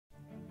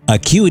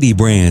Acuity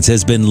Brands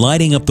has been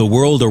lighting up the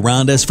world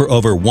around us for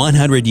over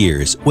 100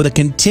 years with a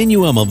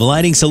continuum of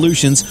lighting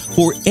solutions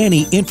for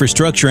any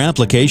infrastructure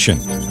application.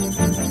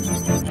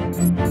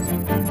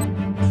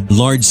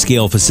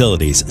 Large-scale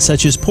facilities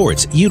such as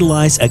ports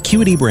utilize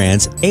Acuity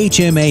Brands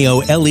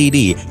HMAO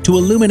LED to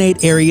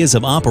illuminate areas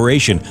of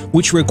operation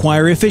which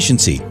require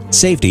efficiency,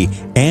 safety,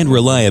 and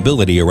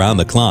reliability around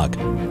the clock.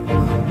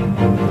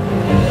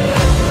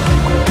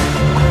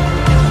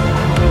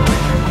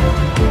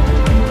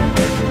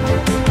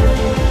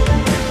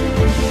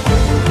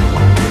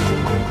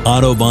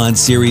 Autobahn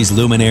series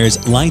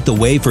luminaires light the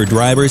way for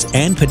drivers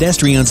and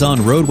pedestrians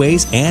on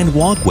roadways and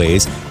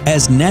walkways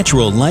as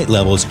natural light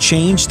levels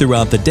change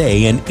throughout the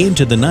day and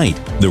into the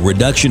night. The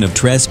reduction of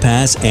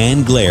trespass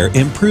and glare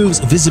improves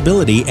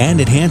visibility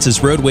and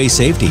enhances roadway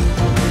safety.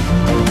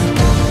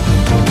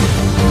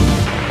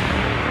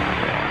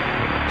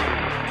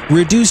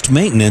 Reduced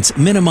maintenance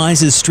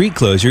minimizes street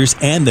closures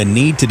and the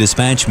need to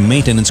dispatch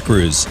maintenance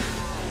crews.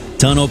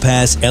 Tunnel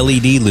Pass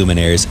LED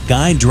luminaires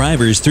guide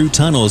drivers through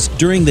tunnels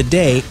during the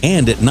day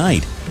and at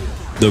night.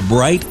 The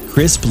bright,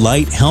 crisp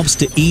light helps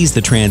to ease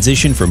the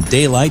transition from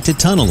daylight to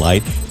tunnel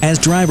light as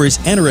drivers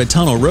enter a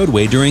tunnel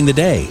roadway during the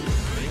day.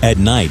 At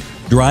night,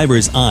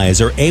 drivers'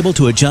 eyes are able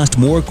to adjust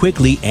more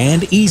quickly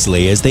and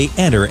easily as they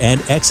enter and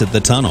exit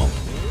the tunnel.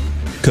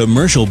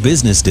 Commercial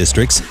business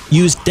districts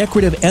use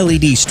decorative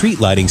LED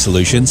street lighting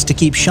solutions to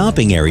keep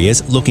shopping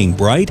areas looking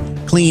bright,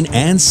 clean,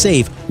 and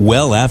safe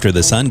well after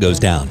the sun goes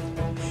down.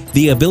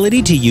 The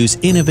ability to use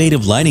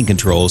innovative lighting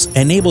controls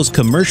enables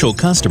commercial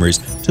customers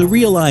to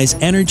realize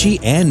energy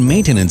and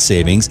maintenance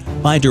savings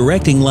by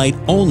directing light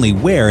only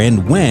where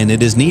and when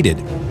it is needed.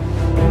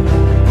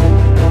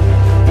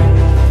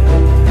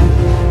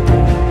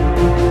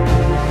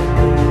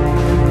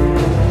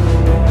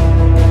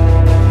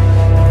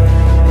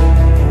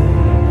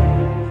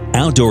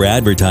 Outdoor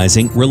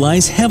advertising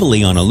relies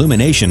heavily on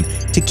illumination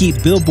to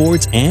keep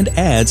billboards and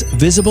ads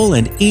visible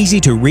and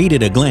easy to read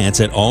at a glance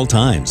at all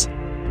times.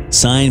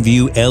 Sign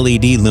View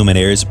LED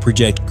luminaires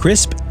project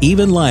crisp,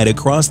 even light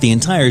across the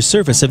entire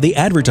surface of the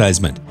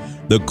advertisement.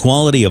 The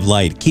quality of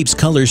light keeps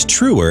colors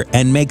truer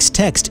and makes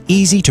text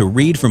easy to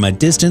read from a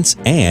distance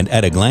and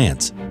at a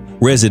glance.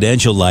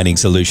 Residential lighting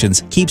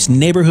solutions keeps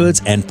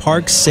neighborhoods and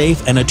parks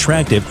safe and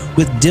attractive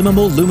with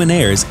dimmable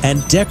luminaires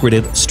and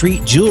decorative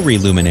street jewelry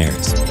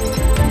luminaires.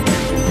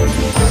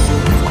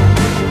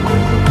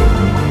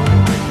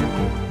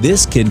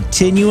 This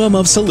continuum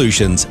of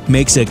solutions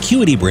makes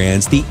Acuity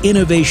Brands the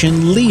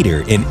innovation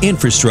leader in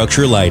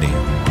infrastructure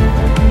lighting.